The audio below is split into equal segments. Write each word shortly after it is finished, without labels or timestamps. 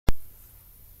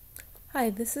Hi,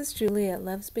 this is Julie at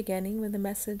Love's Beginning with a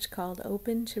message called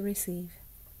Open to Receive.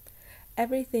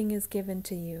 Everything is given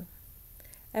to you.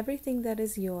 Everything that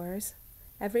is yours,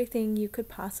 everything you could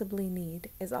possibly need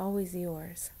is always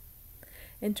yours.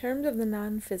 In terms of the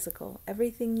non-physical,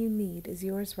 everything you need is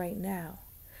yours right now.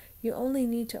 You only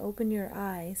need to open your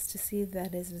eyes to see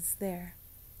that it is there.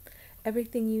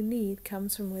 Everything you need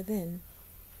comes from within.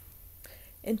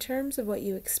 In terms of what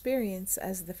you experience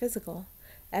as the physical,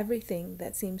 everything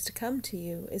that seems to come to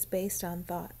you is based on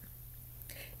thought.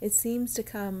 It seems to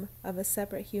come of a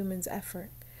separate human's effort,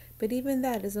 but even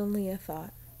that is only a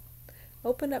thought.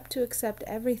 Open up to accept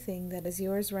everything that is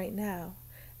yours right now,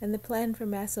 and the plan for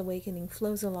mass awakening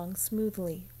flows along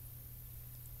smoothly.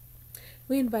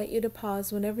 We invite you to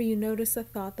pause whenever you notice a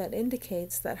thought that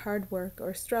indicates that hard work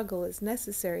or struggle is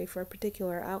necessary for a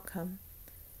particular outcome.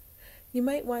 You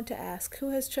might want to ask who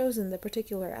has chosen the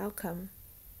particular outcome.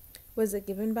 Was it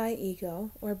given by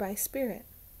ego or by spirit?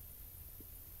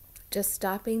 Just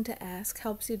stopping to ask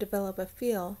helps you develop a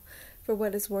feel for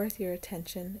what is worth your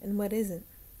attention and what isn't.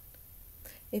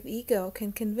 If ego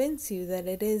can convince you that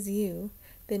it is you,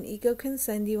 then ego can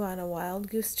send you on a wild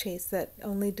goose chase that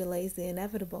only delays the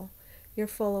inevitable, your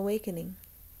full awakening.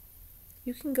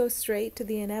 You can go straight to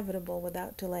the inevitable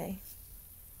without delay.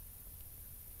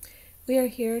 We are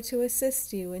here to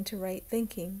assist you into right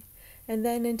thinking, and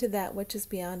then into that which is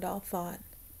beyond all thought.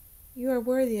 You are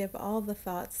worthy of all the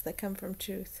thoughts that come from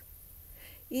truth.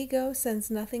 Ego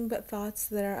sends nothing but thoughts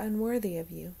that are unworthy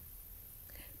of you.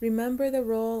 Remember the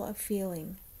role of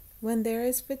feeling. When there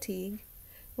is fatigue,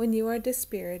 when you are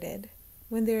dispirited,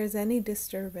 when there is any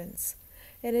disturbance,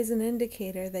 it is an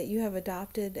indicator that you have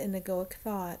adopted an egoic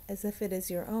thought as if it is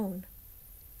your own.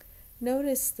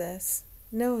 Notice this,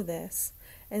 know this,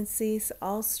 and cease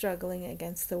all struggling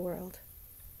against the world.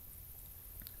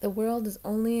 The world is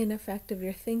only an effect of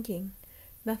your thinking,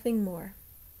 nothing more.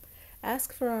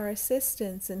 Ask for our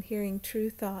assistance in hearing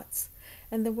true thoughts,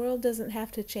 and the world doesn't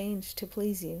have to change to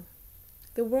please you.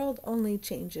 The world only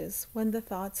changes when the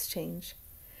thoughts change.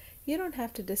 You don't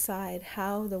have to decide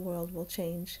how the world will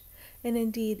change, and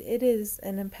indeed it is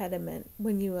an impediment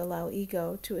when you allow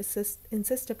ego to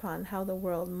insist upon how the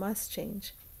world must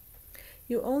change.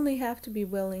 You only have to be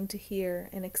willing to hear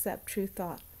and accept true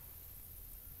thought.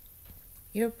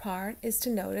 Your part is to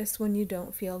notice when you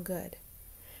don't feel good.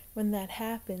 When that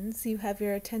happens, you have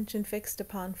your attention fixed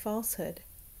upon falsehood.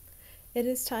 It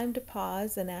is time to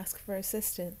pause and ask for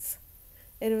assistance.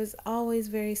 It is always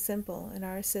very simple, and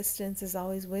our assistance is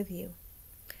always with you.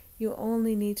 You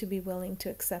only need to be willing to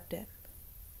accept it.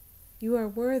 You are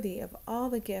worthy of all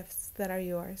the gifts that are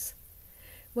yours.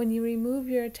 When you remove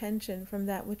your attention from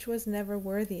that which was never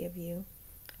worthy of you,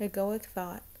 egoic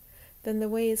thought, then the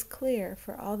way is clear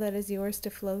for all that is yours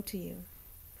to flow to you.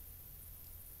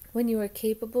 When you are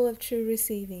capable of true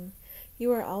receiving,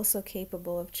 you are also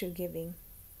capable of true giving.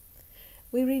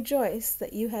 We rejoice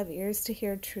that you have ears to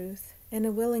hear truth and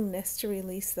a willingness to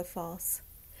release the false.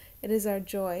 It is our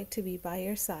joy to be by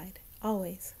your side,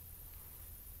 always.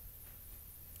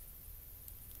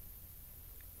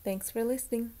 Thanks for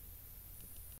listening.